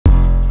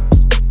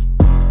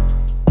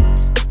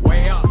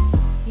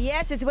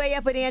Yes, it's Way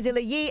Up with Angela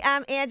Yee.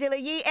 I'm Angela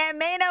Yee,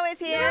 and Maino is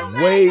here.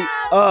 Way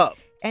up.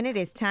 And it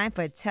is time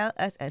for Tell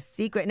Us a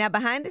Secret. Now,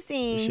 behind the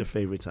scenes. What's your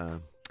favorite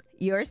time?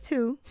 Yours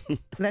too.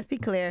 Let's be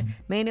clear.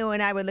 Maino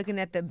and I were looking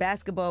at the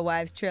Basketball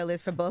Wives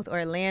trailers for both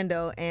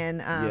Orlando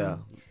and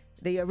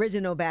the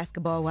original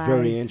Basketball Wives.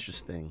 Very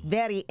interesting.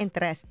 Very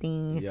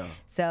interesting. Yeah.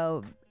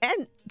 So,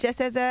 and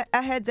just as a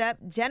heads up,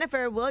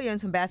 Jennifer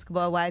Williams from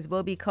Basketball Wives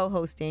will be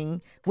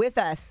co-hosting with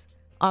us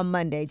on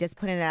Monday. Just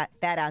putting that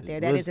out there.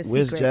 That is a secret.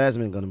 Where's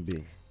Jasmine going to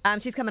be?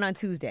 She's coming on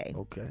Tuesday.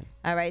 Okay.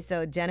 All right,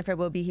 so Jennifer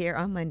will be here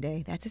on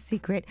Monday. That's a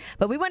secret.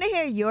 But we want to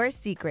hear your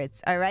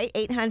secrets, all right?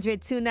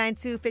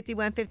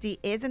 800-292-5150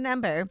 is the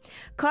number.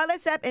 Call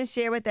us up and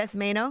share with us,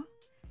 Maino.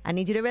 I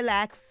need you to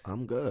relax.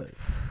 I'm good.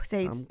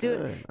 Say, I'm do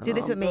good.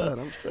 this with me.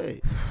 I'm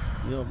straight.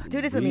 You know,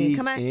 Do this with me.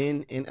 Come on.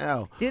 In and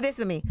out. Do this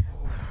with me.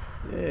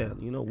 Yeah,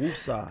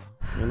 woosah.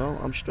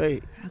 I'm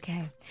straight.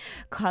 Okay.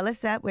 Call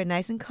us up. We're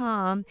nice and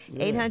calm.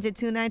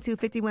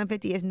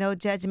 800-292-5150 is no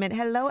judgment.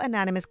 Hello,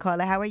 anonymous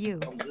caller. How are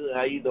you? I'm good.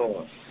 How you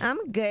doing?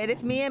 I'm good.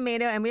 It's me and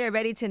Maino, and we are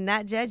ready to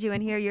not judge you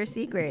and hear your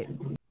secret.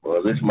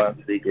 Well, this is my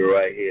secret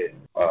right here.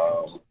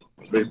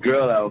 This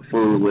girl I was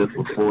fooling with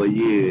for 4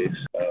 years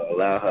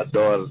allowed her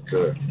daughter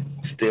to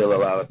steal a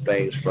lot of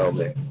things from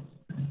me.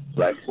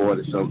 Like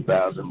 40-some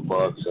thousand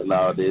bucks and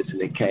all this, and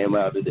it came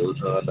out that it was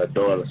her and her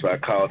daughter. So I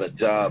called her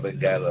job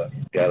and got her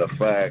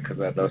fired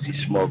because I know she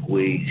smoked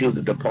weed. She was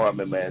a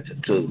department manager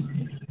too.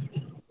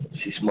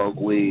 She smoked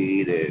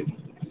weed and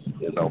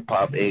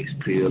pop X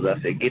pills. I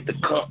said, get the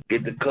cup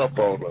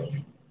on her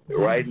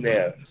right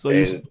now. So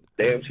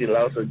damn, she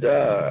lost her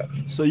job.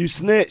 So you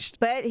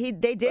snitched. But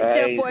they did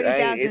steal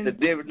 40,000. It's a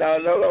difference.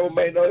 No,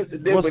 man. No, it's a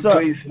difference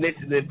between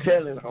snitching and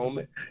telling,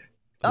 homie.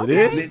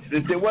 Okay. It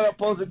is? What I'm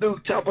supposed to do?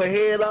 Chop her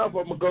head off?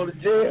 I'm gonna go to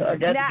jail. I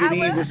got to get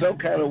even some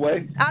kind of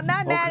way. I'm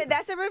not mad.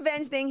 That's a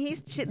revenge thing.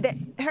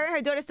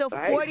 Her daughter stole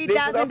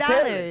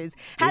 $40,000.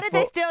 How did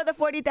they steal the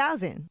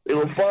 $40,000? It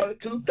was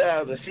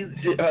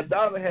 $42,000. Her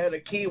daughter had a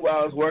key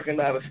while I was working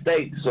out of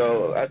state,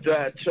 so I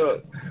drive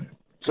truck.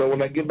 So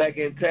when I get back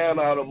in town,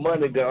 all the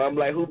money go. I'm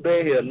like, who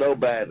been here?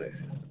 Nobody.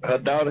 Her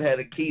daughter had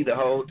a key the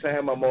whole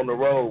time I'm on the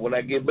road. When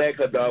I get back,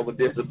 her daughter would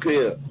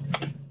disappear.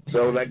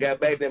 So when I got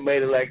back, they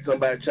made it like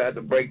somebody tried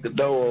to break the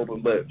door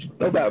open, but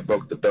nobody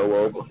broke the door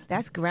open.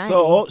 That's great.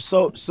 So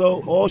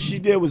all she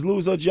did was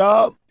lose her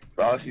job?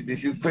 All she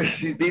did, she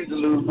needs to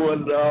lose more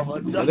than all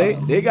her job.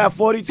 They got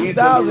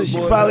 $42,000.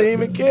 She probably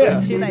didn't even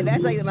care. She like,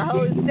 that's like my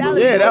whole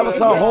salary. Yeah, that was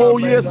her whole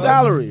year's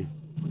salary.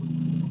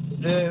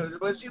 Yeah,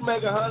 but she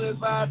make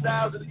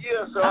 $105,000 a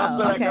year, so I feel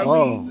like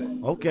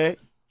I'm okay.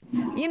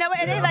 You know what?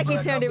 It ain't like he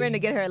turned her in to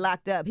get her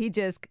locked up. He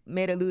just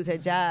made her lose her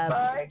job.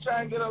 I ain't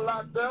trying to get her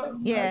locked up.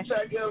 Yeah. I ain't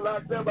trying to get her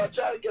locked up. I'm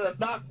trying to get her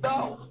knocked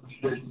off.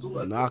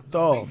 Knocked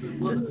off.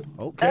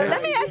 Okay.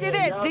 Let me ask you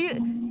this: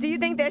 Do you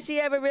think that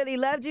she ever really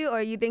loved you,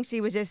 or you think she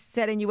was just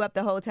setting you up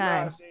the whole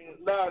time? She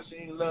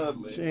ain't love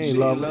me. She ain't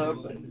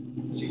love me.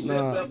 She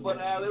set up for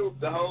the alley-oop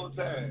the whole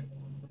time.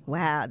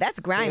 Wow, that's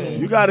grimy.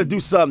 You got to do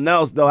something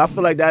else, though. I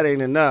feel like that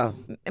ain't enough.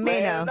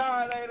 Maino.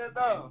 No, it ain't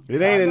enough.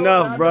 It ain't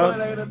enough, bro. I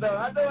know it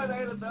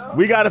ain't enough.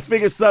 We got to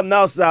figure something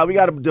else out. We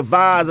got to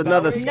devise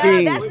another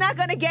scheme. No, that's not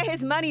going to get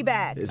his money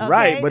back. It's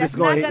right, but that's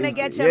it's going not going to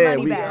get your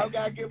money back.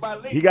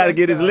 He got to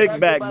get his lick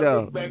back,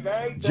 though.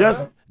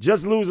 Just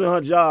losing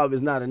her job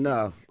is not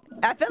enough.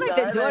 I feel like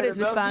the daughter's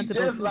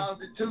responsible, She just too.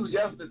 lost it, too,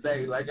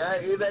 yesterday. Like,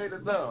 it ain't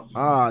enough.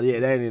 Oh, yeah,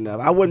 that ain't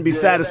enough. I wouldn't be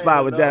satisfied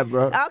with that,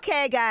 bro.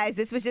 Okay, guys,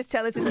 this was just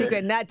Tell Us a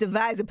Secret, not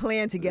devise a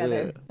plan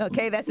together. Yeah.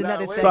 Okay, that's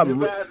another Something.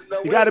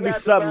 segment. You got to be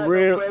something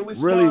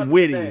really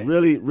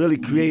witty, really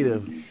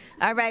creative.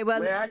 All right,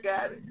 well. Man, I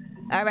got it.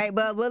 All right,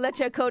 well, we'll let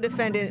your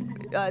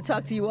co-defendant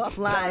talk to you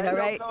offline, all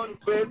right? All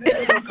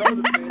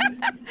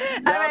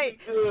right.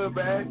 Good,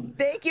 man.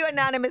 Thank you,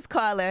 anonymous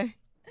caller.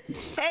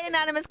 Hey,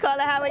 anonymous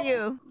caller, how are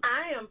you?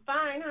 I am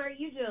fine. How are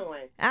you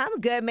doing? I'm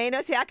good.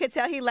 Maino's here. I could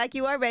tell he liked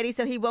you already,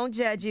 so he won't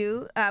judge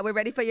you. We're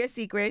ready for your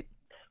secret.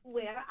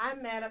 Well, I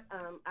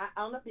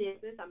own a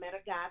business. I met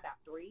a guy about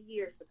 3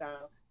 years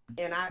ago,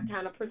 and I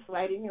kind of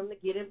persuaded him to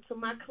get into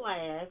my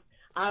class,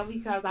 all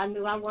because I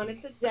knew I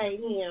wanted to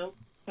date him.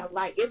 So,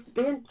 it's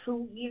been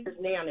 2 years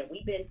now, and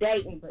we've been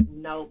dating, but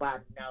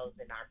nobody knows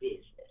in our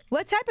business.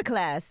 What type of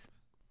class?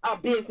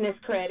 Business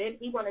credit.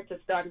 He wanted to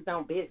start his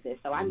own business,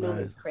 so I knew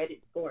his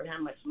credit score and how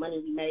much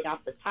money we made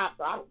off the top,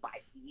 so I was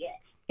like,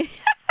 yes.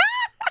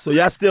 So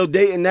y'all still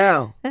dating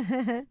now?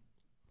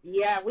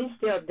 Yeah, we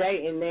still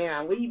dating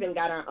now. We even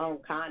got our own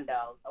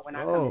condo, so when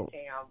I come to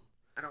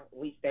town,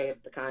 we stay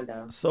at the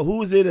condo. So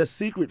who is it a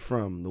secret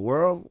from? The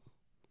world?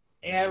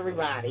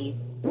 Everybody.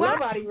 What?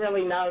 Nobody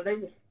really knows. They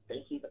just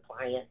think he's a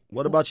client.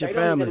 What about your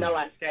family? They don't even know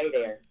I stay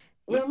there.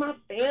 Well, my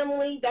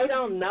family, they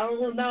don't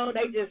know. No,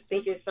 they just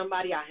think it's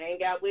somebody I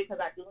hang out with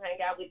because I do hang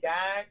out with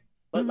guys.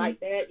 But like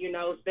that,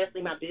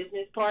 especially my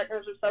business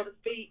partners, or so to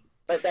speak.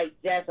 But they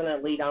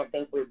definitely don't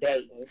think we're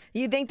dating.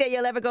 You think that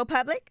you'll ever go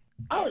public?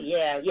 Oh,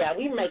 yeah.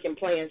 We're making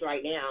plans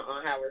right now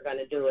on how we're going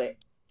to do it.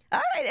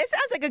 All right. It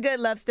sounds like a good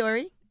love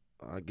story.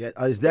 I get.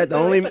 Is that the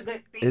So only? it's a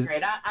good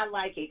secret. I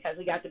like it because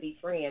we got to be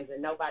friends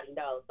and nobody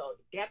knows. So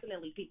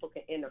definitely people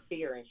can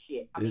interfere and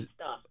shit. I mean,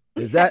 stuff.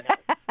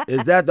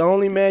 Is that the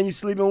only man you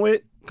sleeping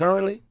with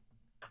currently?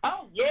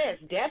 Oh yes,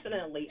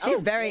 definitely.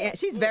 She's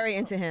very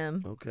into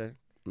him. Okay,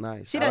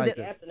 nice. She I done like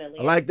did- that. Definitely.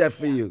 I like that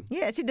for you.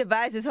 Yeah, she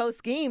devised this whole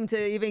scheme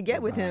to even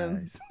get with him.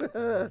 Nice. You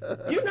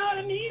know what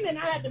I mean? And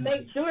I had to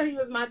make sure he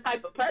was my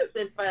type of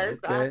person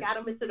first. So I Okay. got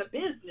him into the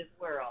business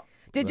world.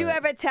 Did you Right.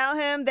 ever tell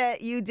him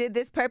that you did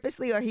this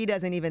purposely, or he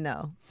doesn't even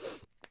know?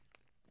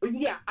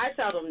 Yeah, I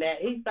told him that.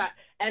 He thought,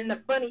 and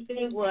the funny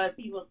thing was,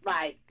 he was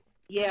like,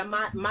 "Yeah,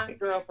 my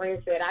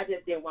girlfriend said I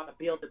just didn't want to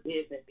build a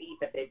business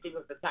either. That she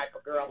was the type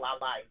of girl I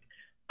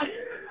like."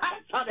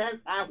 So that's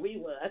how we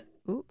was.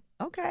 Ooh,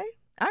 okay.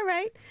 All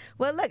right.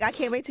 Well, look, I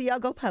can't wait till y'all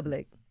go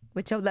public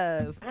with your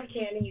love. I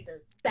can't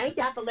either. Thank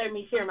y'all for letting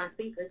me share my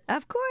secrets.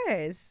 Of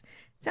course.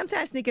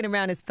 Sometimes sneaking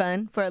around is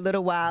fun for a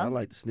little while. I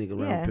like to sneak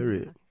around. Yeah.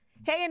 Period.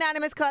 Hey,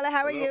 anonymous caller,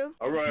 how are you?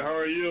 All right, how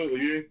are you?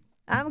 Yee?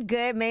 I'm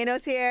good.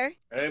 Maino's here.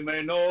 Hey,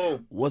 man,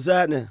 no. What's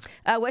happening?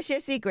 What's your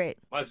secret?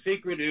 My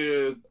secret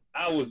is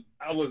I was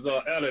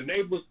at a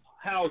neighbor's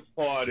house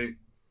party,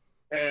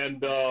 and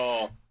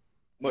my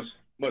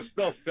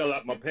stuff fell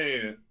out my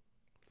pants.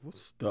 What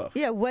stuff?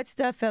 Yeah, what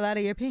stuff fell out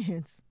of your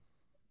pants?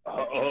 I'm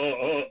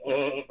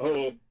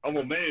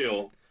a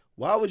male.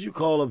 Why would you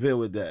call up here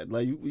with that?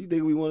 Like, you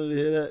think we wanted to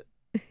hear that?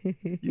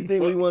 You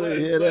think we wanted to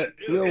hear that?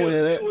 We don't want to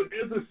hear that.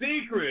 It's a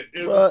secret.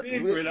 It's Bruh, a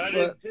secret. I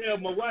didn't tell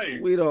my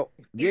wife. We don't.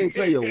 You ain't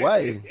tell your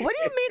wife. What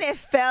do you mean it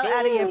fell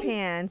out of your No.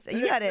 pants?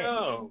 You got it.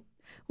 No.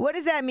 What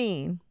does that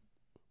mean?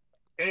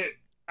 And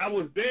I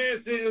was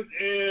dancing,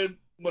 and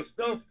my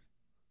stuff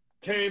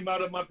came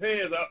out of my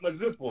pants, out my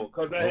zipper,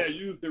 because I had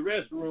used the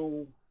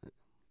restroom.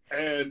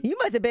 And You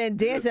must have been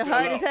dancing fell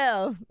hard out. as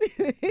hell.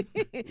 Yeah,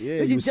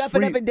 Was you you was jumping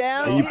free- up and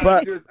down? and you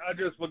probably- I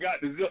just forgot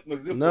to zip my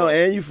zipper. No,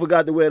 and you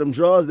forgot to wear them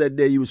drawers that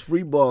day. You was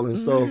free balling.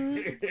 So,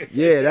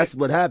 yeah, that's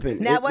what happened.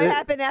 Mm-hmm. Now, what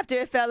happened after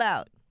it fell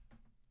out?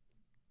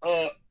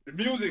 The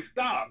music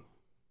stopped,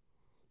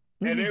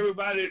 and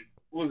everybody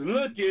was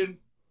looking,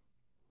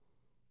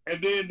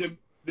 and then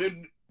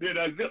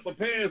I zipped my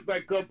pants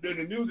back up. Then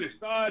the music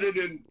started,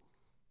 and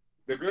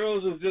the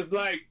girls was just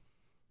like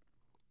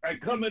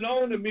coming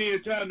on to me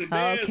and trying to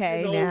dance.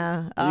 Okay, you know.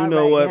 now. You All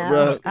know right, what, now.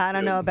 bro? I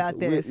don't know about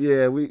this.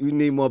 We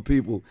need more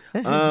people.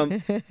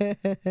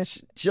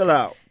 Chill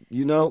out.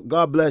 You know,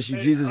 God bless you.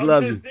 And Jesus I'm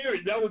love just you.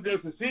 serious. That was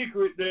just a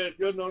secret that,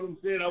 you know what I'm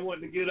saying, I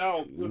wanted to get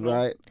out. You know?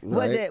 Right.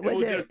 Was right. it? It was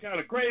Was it? just kind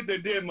of crazy.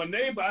 Then my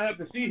neighbor, I have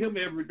to see him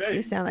every day.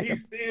 You sound like he's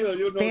a still,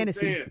 you know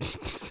fantasy. what I'm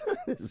saying?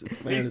 It's a He's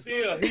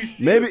fantasy.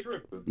 still Maybe-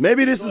 tripping.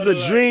 Maybe this was a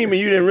dream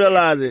and you didn't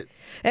realize it.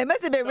 It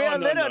must have been real No,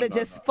 little to no.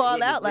 just It fall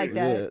was out a like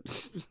dream. that.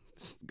 Yeah.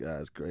 This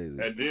guy's crazy.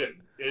 That did.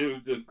 It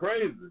was just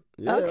crazy.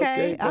 Yeah,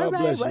 Okay. God All right.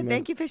 bless you, Well, man.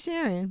 thank you for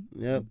sharing.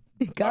 Yep.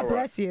 God All right.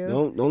 bless you.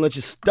 Don't let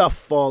your stuff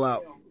fall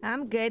out.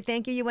 I'm good.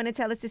 Thank you. You want to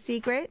tell us a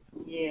secret?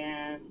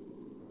 Yeah,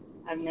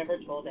 I've never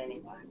told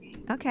anybody,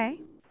 Okay.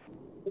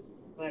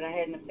 but I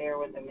had an affair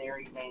with a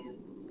married man.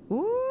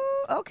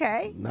 Ooh,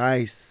 okay.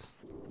 Nice.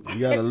 You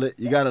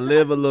gotta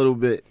live a little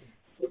bit.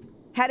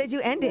 How did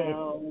you end it?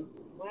 So,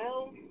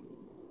 well,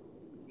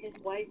 his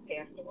wife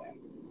passed away.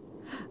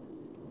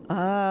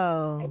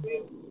 Oh.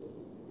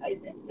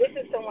 This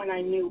is someone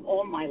I knew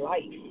all my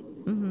life,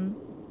 Mm-hmm.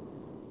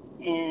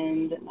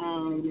 and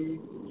I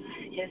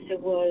guess it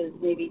was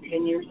maybe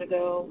 10 years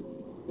ago.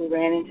 We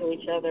ran into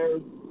each other.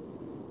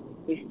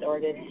 We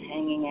started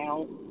hanging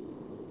out.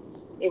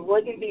 It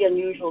wouldn't be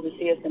unusual to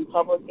see us in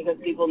public because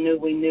people knew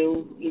we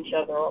knew each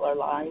other all our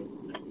lives.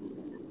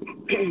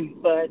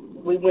 But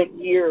we went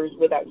years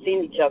without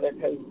seeing each other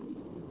because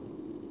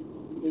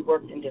we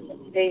worked in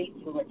different states,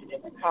 we went to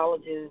different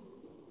colleges.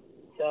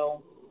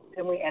 So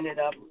then we ended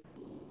up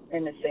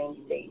in the same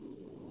state.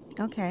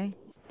 Okay.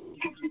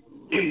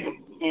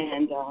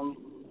 And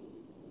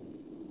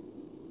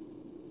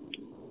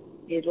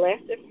it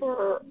lasted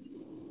for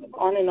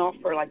on and off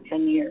for like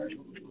 10 years.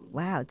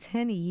 Wow,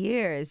 10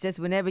 years. Just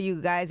whenever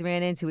you guys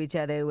ran into each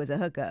other, it was a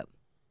hookup.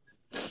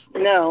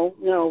 No,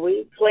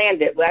 we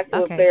planned it. That's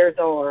what Okay. affairs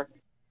are.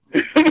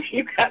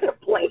 You gotta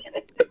plan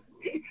it.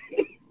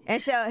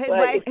 And so his But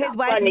wife it's not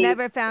wife funny.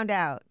 never found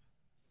out.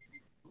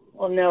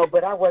 Well, no,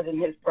 but I wasn't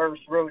his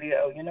first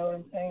rodeo. You know what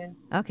I'm saying?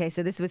 Okay,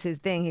 so this was his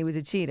thing. He was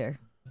a cheater.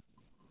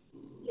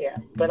 Yeah,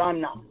 but I'm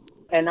not,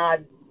 and I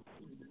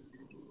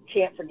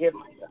can't forgive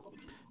myself.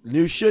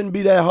 You shouldn't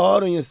be that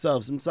hard on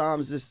yourself.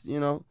 Sometimes just,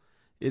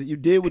 you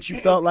did what you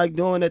felt like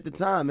doing at the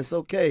time. It's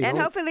okay. And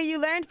Don't- hopefully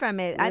you learned from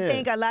it. I Yeah.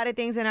 think a lot of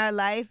things in our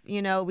life,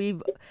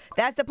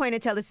 that's the point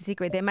of Tell Us a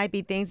Secret. There might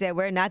be things that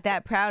we're not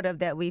that proud of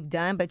that we've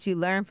done, but you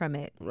learn from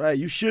it. Right.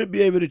 You should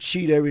be able to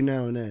cheat every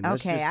now and then.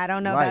 That's Okay, just I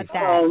don't know life. about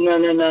that. Oh, no.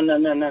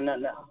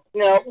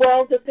 No,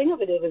 well, the thing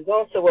of it is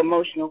also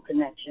emotional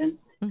connection.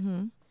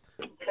 Mm-hmm.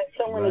 If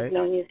someone Right. has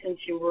known you since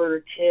you were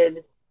a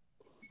kid,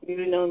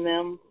 you've known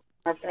them,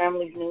 our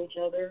families knew each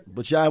other.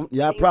 But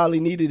y'all probably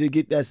needed to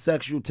get that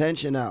sexual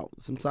tension out.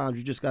 Sometimes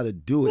you just got to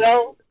do it.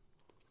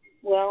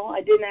 Well,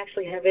 I didn't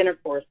actually have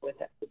intercourse with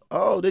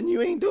Oh, then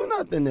you ain't do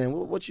nothing then.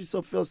 What you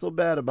feel so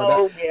bad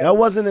about? Yeah. That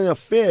wasn't an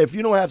affair. If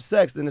you don't have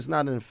sex, then it's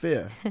not an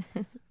affair.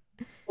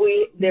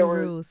 There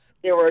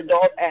were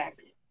adult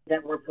acts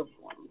that were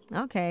performed.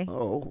 Okay.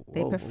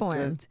 They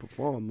performed. Okay.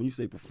 Perform. When you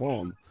say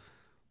perform.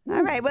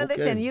 All right. Well, okay.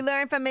 listen, you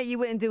learned from it. You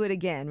wouldn't do it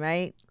again,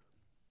 right?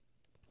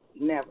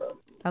 Never.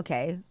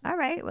 Okay. All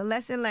right. Well,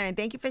 lesson learned.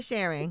 Thank you for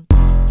sharing.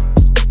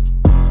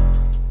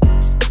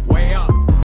 Way up.